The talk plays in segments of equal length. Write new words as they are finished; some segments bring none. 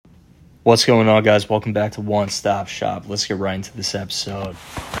What's going on, guys? Welcome back to One Stop Shop. Let's get right into this episode.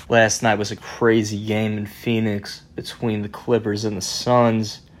 Last night was a crazy game in Phoenix between the Clippers and the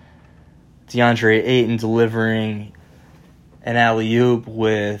Suns. DeAndre Ayton delivering an alley-oop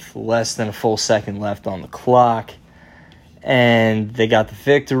with less than a full second left on the clock. And they got the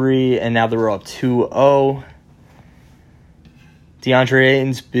victory, and now they're up 2-0. DeAndre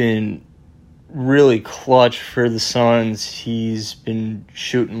Ayton's been really clutch for the Suns. He's been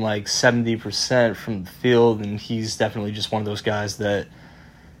shooting like 70% from the field, and he's definitely just one of those guys that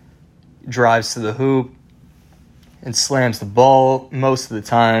drives to the hoop and slams the ball most of the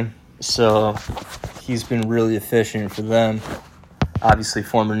time. So he's been really efficient for them. Obviously,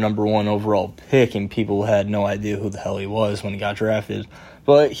 former number one overall pick, and people had no idea who the hell he was when he got drafted.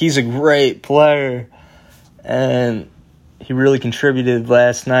 But he's a great player, and he really contributed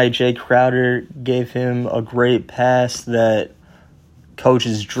last night. Jay Crowder gave him a great pass that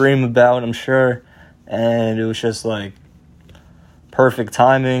coaches dream about, I'm sure. And it was just like perfect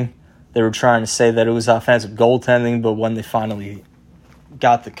timing. They were trying to say that it was offensive goaltending, but when they finally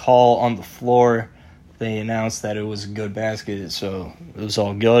got the call on the floor, they announced that it was a good basket, so it was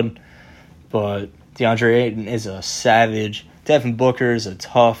all good. But DeAndre Ayton is a savage. Devin Booker is a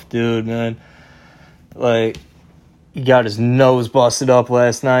tough dude, man. Like, he got his nose busted up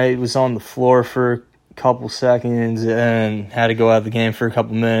last night. He was on the floor for a couple seconds and had to go out of the game for a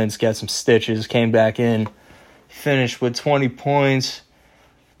couple minutes, get some stitches, came back in, finished with 20 points.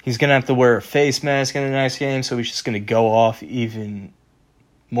 He's going to have to wear a face mask in the next game, so he's just going to go off even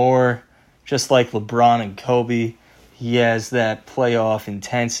more. Just like LeBron and Kobe, he has that playoff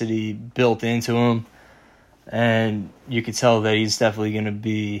intensity built into him, and you could tell that he's definitely going to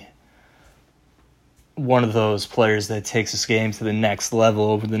be one of those players that takes his game to the next level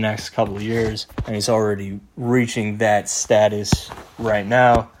over the next couple of years, and he's already reaching that status right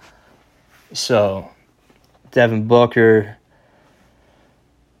now. So Devin Booker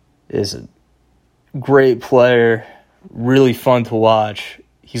is a great player, really fun to watch.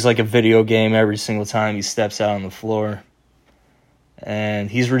 He's like a video game every single time he steps out on the floor, and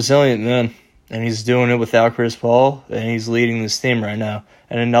he's resilient, man. And he's doing it without Chris Paul, and he's leading this team right now.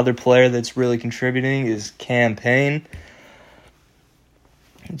 And another player that's really contributing is Cam Payne.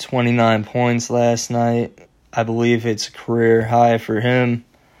 29 points last night. I believe it's a career high for him.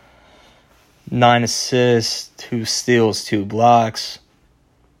 9 assists, 2 steals, 2 blocks.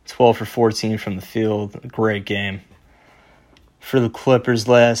 12 for 14 from the field. A great game. For the Clippers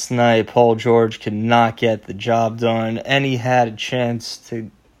last night, Paul George could not get the job done, and he had a chance to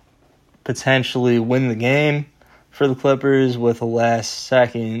potentially win the game for the Clippers with a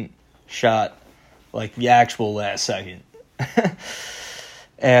last-second shot, like the actual last second,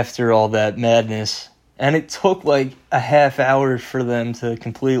 after all that madness. And it took like a half hour for them to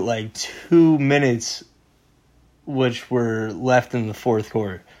complete like 2 minutes, which were left in the fourth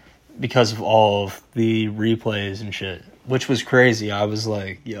quarter because of all of the replays and shit, which was crazy. I was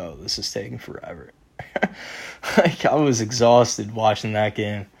like, yo, this is taking forever. Like, I was exhausted watching that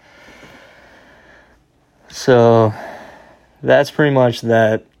game. So that's pretty much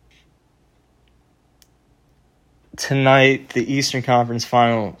that. Tonight, the Eastern Conference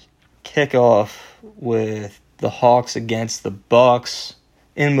Finals kick off with the Hawks against the Bucks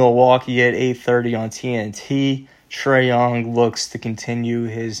in Milwaukee at 8:30 on TNT. Trae Young looks to continue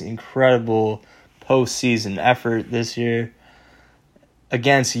his incredible postseason effort this year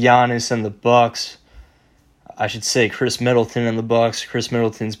against Giannis and the Bucks. I should say Chris Middleton and the Bucks. Chris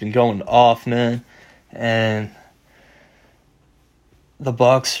Middleton's been going off, man. And the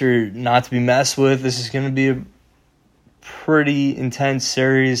Bucks are not to be messed with. This is going to be a pretty intense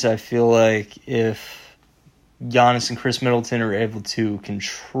series. I feel like if Giannis and Chris Middleton are able to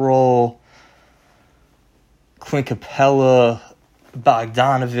control Clint Capella,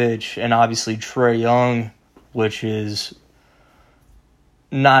 Bogdanovich, and obviously Trae Young, which is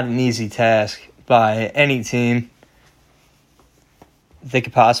not an easy task by any team, they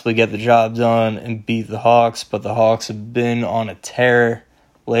could possibly get the job done and beat the Hawks, but the Hawks have been on a tear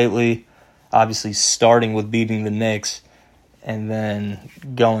lately, obviously starting with beating the Knicks and then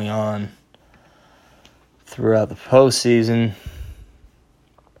going on throughout the postseason,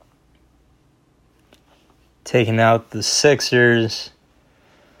 taking out the Sixers,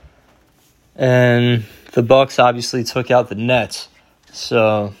 and the Bucks obviously took out the Nets.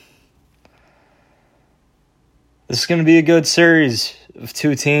 So this is going to be a good series of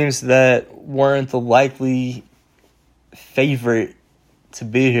two teams that weren't the likely favorite to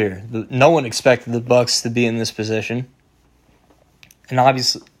be here. No one expected the Bucks to be in this position. And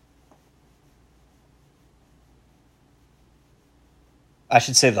obviously, I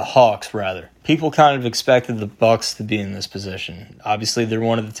should say the Hawks, rather. People kind of expected the Bucks to be in this position. Obviously, they're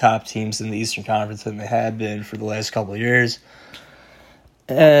one of the top teams in the Eastern Conference, and they have been for the last couple of years.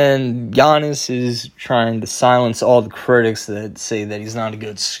 And Giannis is trying to silence all the critics that say that he's not a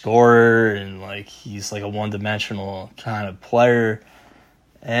good scorer and like he's like a one-dimensional kind of player.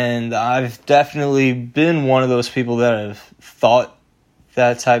 And I've definitely been one of those people that have thought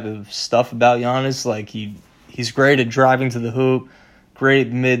that type of stuff about Giannis. Like he's great at driving to the hoop,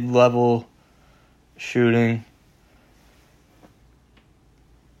 great mid-level shooting.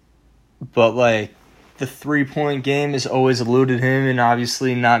 But like the three-point game has always eluded him, and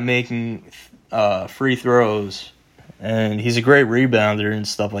obviously not making free throws. And he's a great rebounder and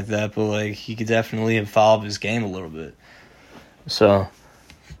stuff like that, but like he could definitely evolve his game a little bit. So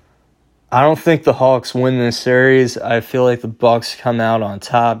I don't think the Hawks win this series. I feel like the Bucks come out on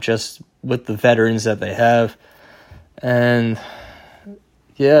top just with the veterans that they have. And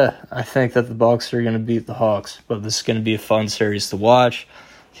yeah, I think that the Bucks are going to beat the Hawks, but this is going to be a fun series to watch.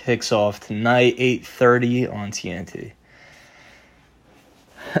 Kicks off tonight, 8:30 on TNT.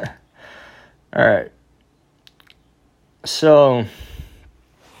 All right. So,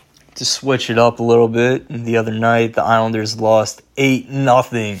 to switch it up a little bit, the other night, the Islanders lost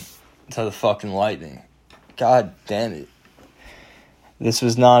 8-0 to the fucking Lightning. God damn it. This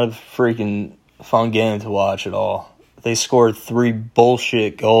was not a freaking fun game to watch at all. They scored 3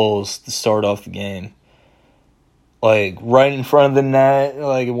 bullshit goals to start off the game. Like, right in front of the net,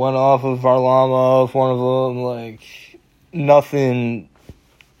 like, it went off of Varlamov, one of them, like, nothing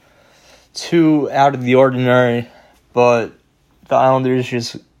too out of the ordinary, but the Islanders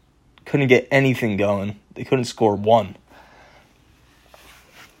just couldn't get anything going. They couldn't score one.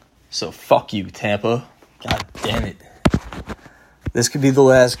 So, fuck you, Tampa. God damn it. This could be the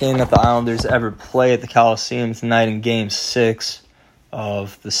last game that the Islanders ever play at the Coliseum tonight in Game 6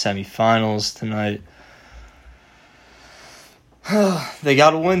 of the semifinals tonight. They got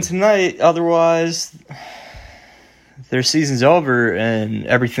to win tonight, otherwise their season's over and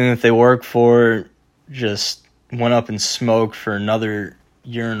everything that they worked for just went up in smoke for another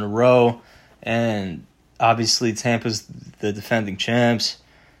year in a row. And obviously Tampa's the defending champs,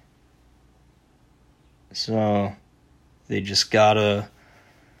 so they just got to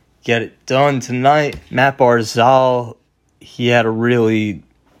get it done tonight. Matt Barzal, he had a really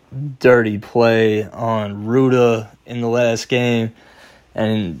dirty play on Ruda in the last game,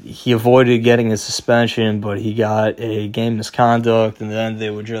 and he avoided getting a suspension, but he got a game misconduct, and then they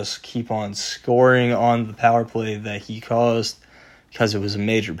would just keep on scoring on the power play that he caused because it was a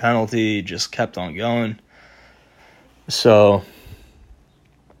major penalty. It just kept on going. So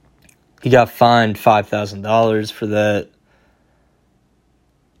he got fined $5,000 for that.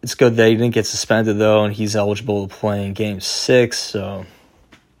 It's good that he didn't get suspended, though, and he's eligible to play in Game 6, so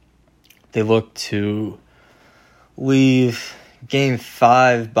they look to leave Game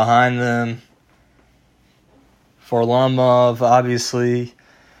 5 behind them. Varlamov, obviously,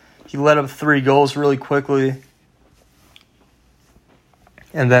 he let up 3 goals really quickly.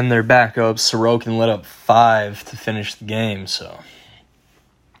 And then their backup, Sorokin, let up 5 to finish the game. So,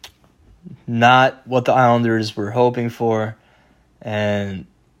 not what the Islanders were hoping for. And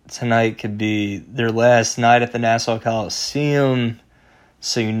tonight could be their last night at the Nassau Coliseum.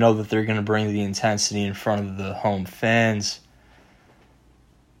 So you know that they're going to bring the intensity in front of the home fans.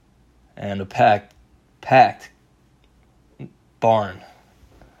 And a packed barn.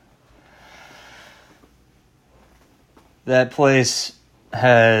 That place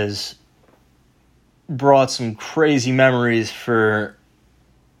has brought some crazy memories for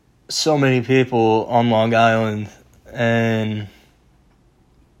so many people on Long Island. And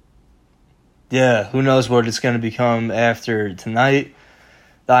yeah, who knows what it's going to become after tonight.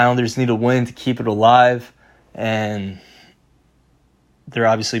 The Islanders need a win to keep it alive, and they're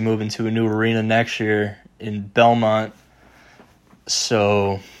obviously moving to a new arena next year in Belmont.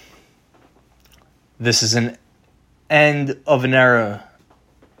 So this is an end of an era.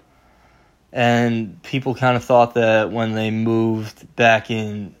 And people kind of thought that when they moved back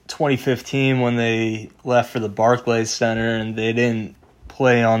in 2015, when they left for the Barclays Center and they didn't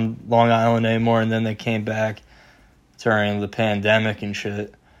play on Long Island anymore, and then they came back during the pandemic and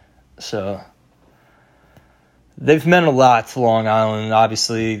shit. So they've meant a lot to Long Island.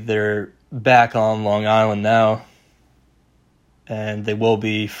 Obviously, they're back on Long Island now, and they will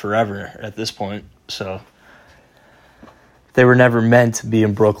be forever at this point. So they were never meant to be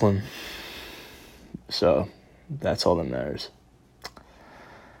in Brooklyn. So that's all that matters.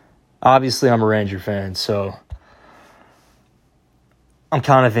 Obviously, I'm a Ranger fan, so I'm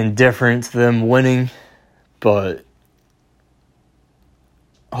kind of indifferent to them winning, but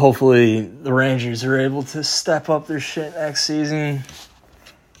hopefully the Rangers are able to step up their shit next season.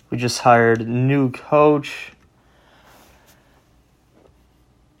 We just hired a new coach.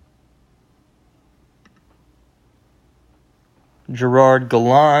 Gerard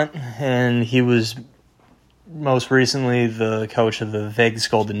Gallant, and he was most recently the coach of the Vegas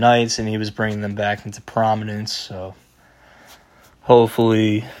Golden Knights, and he was bringing them back into prominence. So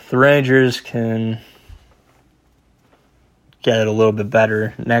hopefully the Rangers can get it a little bit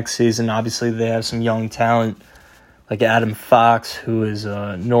better next season. Obviously, they have some young talent like Adam Fox, who is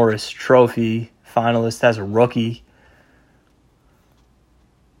a Norris Trophy finalist as a rookie.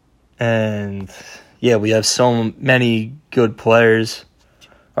 And yeah, we have so many good players.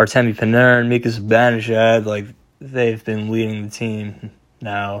 Artemi Panarin, Mika Zibanejad, like, they've been leading the team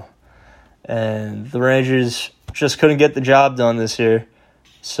now. And the Rangers just couldn't get the job done this year.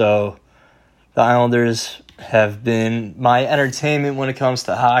 So the Islanders have been my entertainment when it comes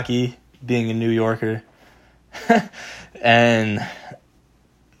to hockey, being a New Yorker. And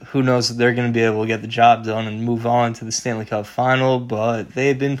who knows if they're going to be able to get the job done and move on to the Stanley Cup Final, but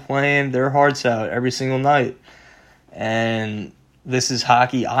they've been playing their hearts out every single night. And this is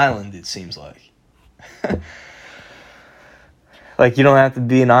Hockey Island, it seems like. Like, you don't have to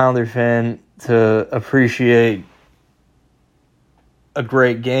be an Islander fan to appreciate a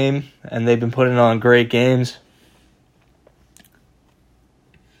great game, and they've been putting on great games.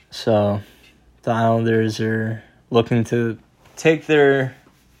 So the Islanders are looking to take their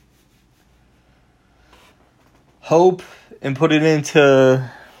hope and put it into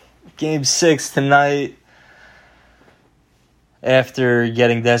Game 6 tonight after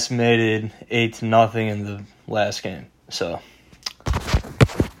getting decimated 8-0 in the last game. So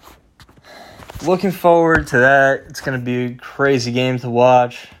looking forward to that. It's going to be a crazy game to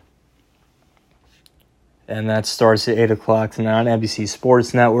watch. And that starts at 8 o'clock tonight on NBC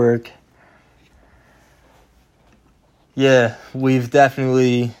Sports Network. Yeah, we've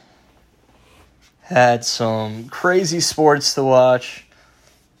definitely had some crazy sports to watch.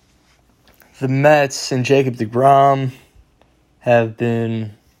 The Mets and Jacob deGrom have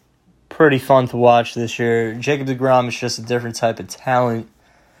been pretty fun to watch this year. Jacob deGrom is just a different type of talent,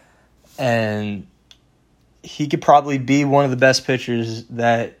 and he could probably be one of the best pitchers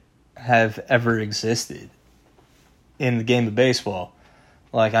that have ever existed in the game of baseball.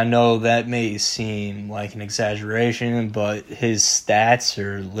 Like, I know that may seem like an exaggeration, but his stats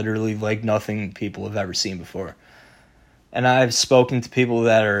are literally like nothing people have ever seen before. And I've spoken to people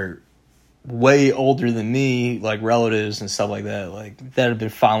that are way older than me, like relatives and stuff like that, like that have been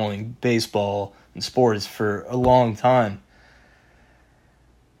following baseball and sports for a long time.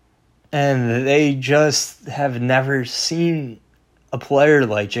 And they just have never seen a player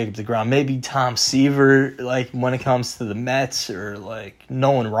like Jacob deGrom. Maybe Tom Seaver, like, when it comes to the Mets, or like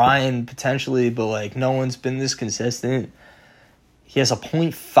Nolan Ryan potentially, but like no one's been this consistent. He has a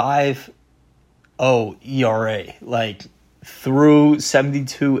 .50 ERA, like, through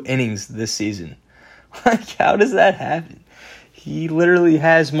 72 innings this season. Like, how does that happen? He literally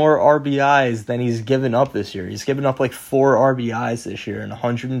has more RBIs than he's given up this year. He's given up like 4 RBIs this year and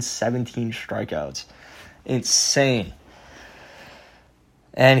 117 strikeouts. Insane.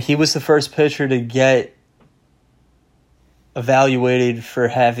 And he was the first pitcher to get evaluated for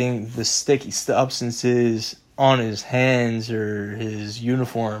having the sticky substances on his hands or his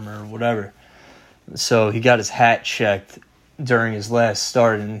uniform or whatever. So he got his hat checked during his last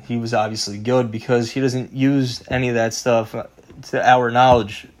start, and he was obviously good because he doesn't use any of that stuff to our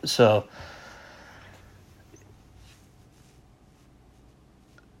knowledge. So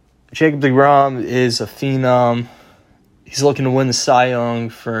Jacob deGrom is a phenom. He's looking to win the Cy Young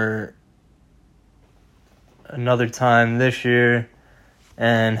for another time this year,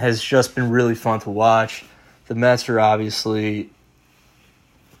 and has just been really fun to watch. The Mets are obviously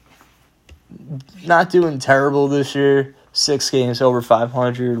not doing terrible this year. 6 games over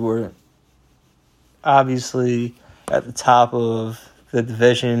 500. We're obviously at the top of the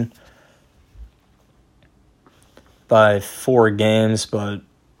division by 4 games, but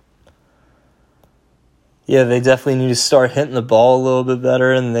yeah, they definitely need to start hitting the ball a little bit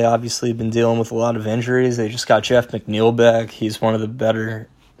better, and they obviously have been dealing with a lot of injuries. They just got Jeff McNeil back. He's one of the better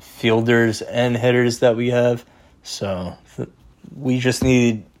fielders and hitters that we have. So we just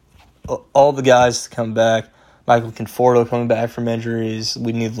need all the guys to come back. Michael Conforto coming back from injuries.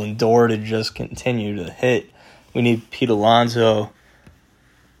 We need Lindor to just continue to hit. We need Pete Alonso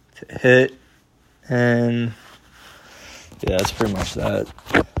to hit. And yeah, that's pretty much that.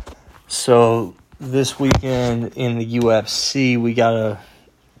 So this weekend in the UFC, we got a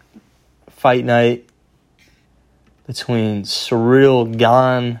fight night between Cyril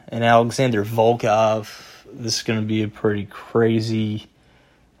Gane and Alexander Volkov. This is going to be a pretty crazy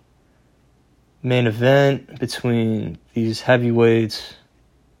main event between these heavyweights.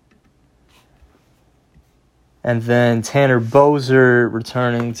 And then Tanner Boser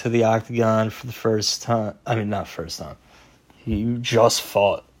returning to the octagon for the first time. I mean, not first time. He just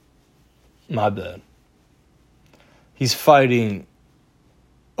fought. My bad. He's fighting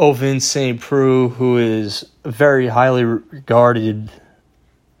Ovin St. Preux, who is a very highly regarded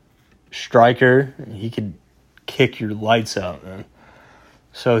striker. He could kick your lights out, man.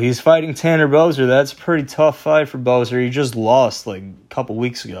 So he's fighting Tanner Boser. That's a pretty tough fight for Boser. He just lost like a couple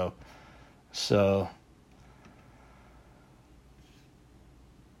weeks ago. So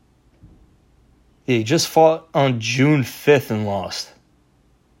yeah, he just fought on June 5th and lost.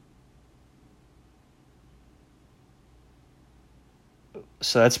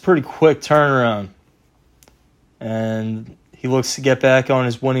 So that's a pretty quick turnaround. And he looks to get back on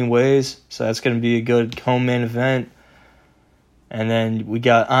his winning ways. So that's going to be a good co-main event. And then we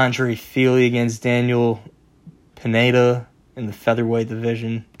got Andre Fili against Daniel Pineda in the featherweight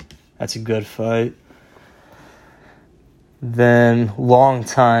division. That's a good fight. Then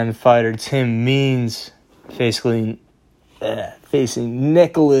longtime fighter Tim Means facing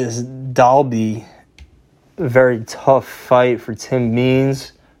Nicholas Dalby. A very tough fight for Tim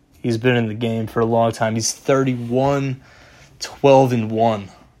Means. He's been in the game for a long time. He's 31, 12-1.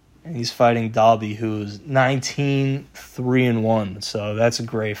 And he's fighting Dalby, who's 19, 3-1. So that's a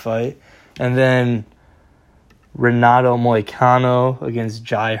great fight. And then Renato Moicano against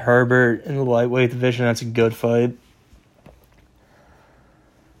Jai Herbert in the lightweight division. That's a good fight.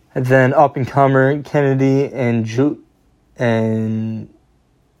 And then up-and-comer Kennedy and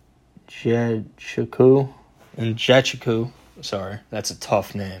Jechukwu. Sorry, that's a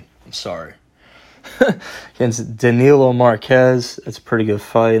tough name. I'm sorry. Against Danilo Marquez. That's a pretty good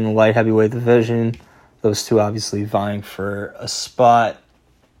fight in the light heavyweight division. Those two obviously vying for a spot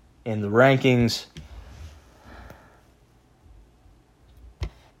in the rankings.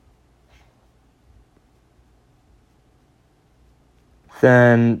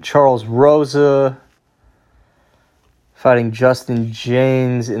 Then Charles Rosa fighting Justin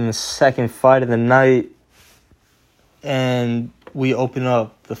James in the second fight of the night. And we open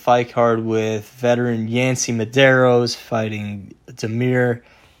up the fight card with veteran Yancy Medeiros fighting Damir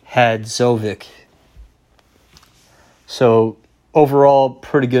Hadzovic. So overall,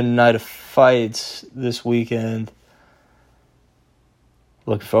 pretty good night of fights this weekend.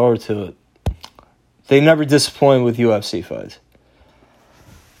 Looking forward to it. They never disappoint with UFC fights.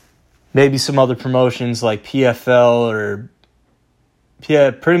 Maybe some other promotions like PFL or...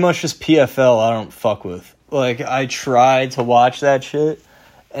 Yeah, pretty much just PFL I don't fuck with. Like, I tried to watch that shit,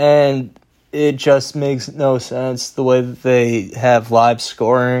 and it just makes no sense the way that they have live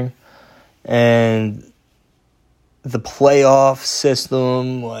scoring and the playoff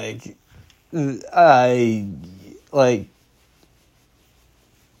system.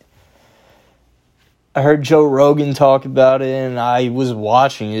 I heard Joe Rogan talk about it, and I was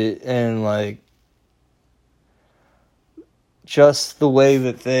watching it, and, just the way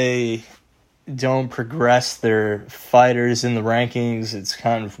that they don't progress their fighters in the rankings, it's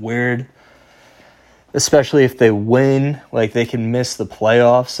kind of weird. Especially if they win, they can miss the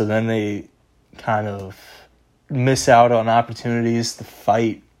playoffs, so then they kind of miss out on opportunities to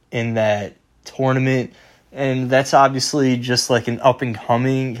fight in that tournament. And that's obviously just an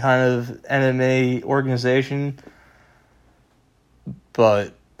up-and-coming kind of MMA organization.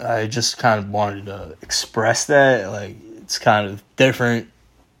 But I just kind of wanted to express that. It's kind of different.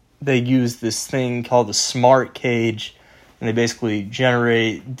 They use this thing called the smart cage, and they basically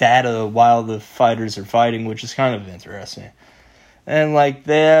generate data while the fighters are fighting, which is kind of interesting. And,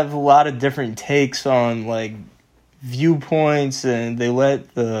 they have a lot of different takes on, viewpoints, and they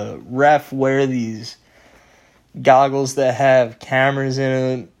let the ref wear these goggles that have cameras in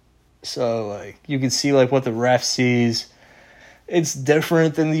them. So, you can see, what the ref sees. It's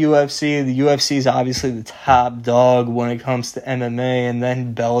different than the UFC. The UFC is obviously the top dog when it comes to MMA, and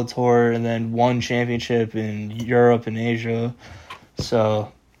then Bellator, and then one championship in Europe and Asia.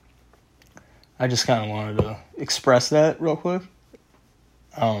 So I just kind of wanted to express that real quick.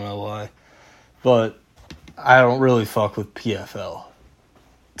 I don't know why, but I don't really fuck with PFL.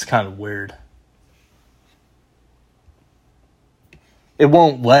 It's kind of weird. It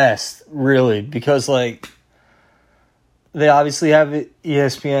won't last, really, because, they obviously have an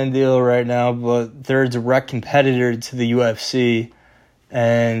ESPN deal right now, but they're a direct competitor to the UFC,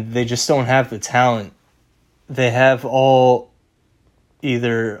 and they just don't have the talent. They have all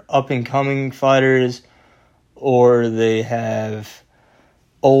either up-and-coming fighters or they have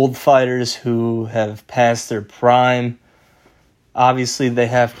old fighters who have passed their prime. Obviously, they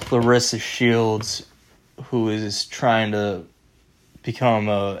have Clarissa Shields, who is trying to become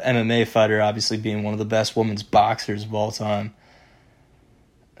a MMA fighter, obviously being one of the best women's boxers of all time.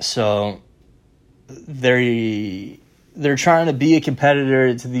 So they're trying to be a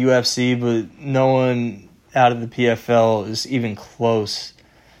competitor to the UFC, but no one out of the PFL is even close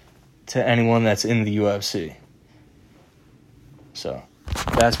to anyone that's in the UFC. So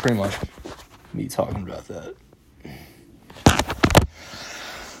that's pretty much me talking about that.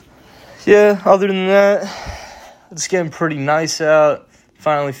 Yeah, other than that, it's getting pretty nice out.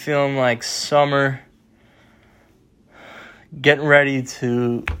 Finally feeling like summer. Getting ready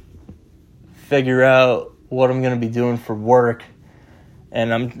to figure out what I'm going to be doing for work.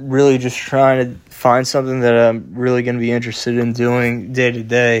 And I'm really just trying to find something that I'm really going to be interested in doing day to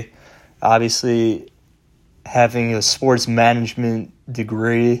day. Obviously, having a sports management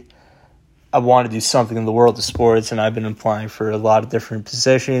degree, I want to do something in the world of sports, and I've been applying for a lot of different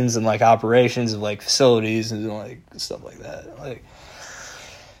positions and like operations of like facilities and like stuff like that. Like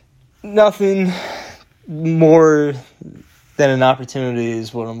nothing more than an opportunity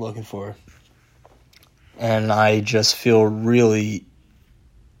is what I'm looking for. And I just feel really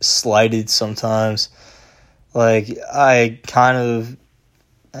slighted sometimes. Like I kind of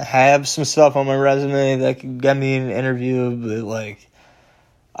have some stuff on my resume that could get me an interview, but like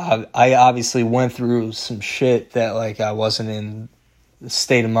I obviously went through some shit that like I wasn't in the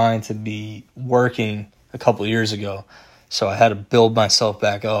state of mind to be working a couple of years ago. So I had to build myself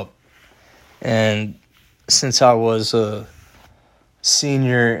back up. And since I was a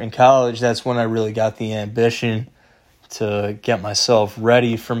senior in college, that's when I really got the ambition to get myself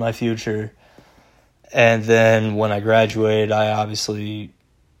ready for my future. And then when I graduated,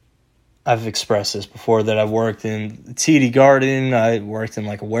 I've expressed this before, that I worked in TD Garden, I worked in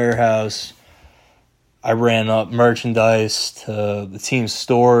like a warehouse, I ran up merchandise to the team's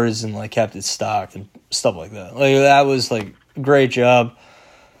stores and like kept it stocked and stuff like that. Like that was like a great job.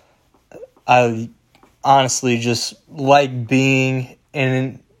 I honestly just like being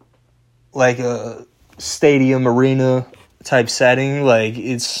in like a stadium arena type setting. Like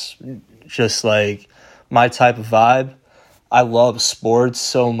it's just like my type of vibe. I love sports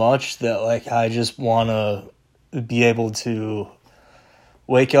so much that like I just want to be able to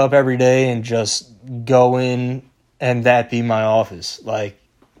wake up every day and just go in and that be my office. Like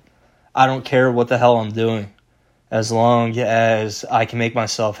I don't care what the hell I'm doing as long as I can make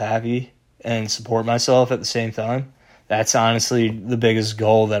myself happy and support myself at the same time. That's honestly the biggest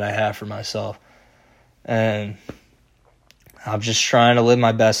goal that I have for myself. And I'm just trying to live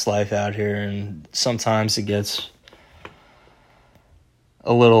my best life out here, and sometimes it gets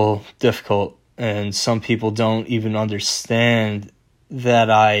a little difficult, and some people don't even understand that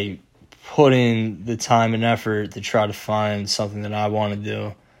I put in the time and effort to try to find something that I want to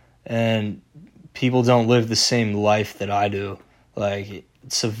do, and people don't live the same life that I do. Like,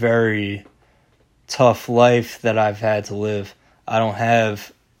 it's a very tough life that I've had to live. I don't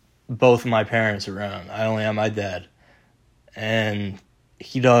have both of my parents around. I only have my dad, and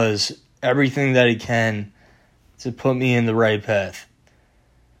he does everything that he can to put me in the right path.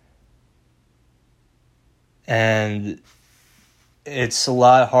 And it's a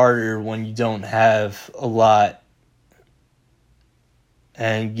lot harder when you don't have a lot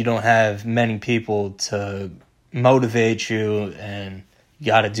and you don't have many people to motivate you, and you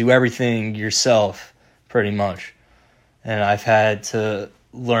got to do everything yourself pretty much. And I've had to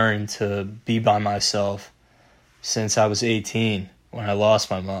learn to be by myself since I was 18 when I lost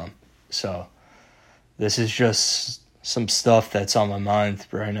my mom. So this is just some stuff that's on my mind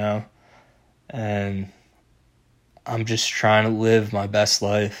right now. And I'm just trying to live my best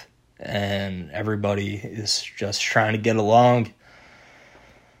life, and everybody is just trying to get along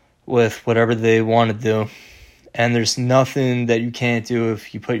with whatever they want to do. And there's nothing that you can't do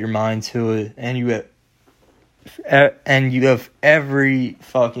if you put your mind to it, and you have every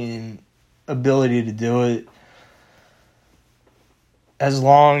fucking ability to do it, as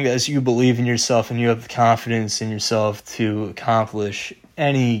long as you believe in yourself and you have the confidence in yourself to accomplish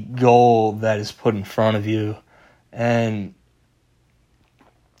any goal that is put in front of you. And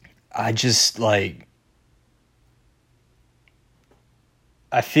I just like,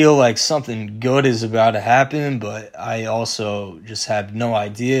 I feel like something good is about to happen, but I also just have no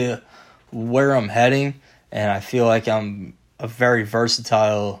idea where I'm heading. And I feel like I'm a very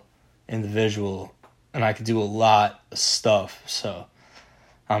versatile individual, and I can do a lot of stuff. So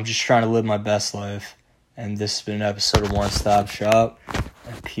I'm just trying to live my best life. And this has been an episode of One Stop Shop.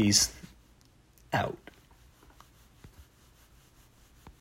 And peace out.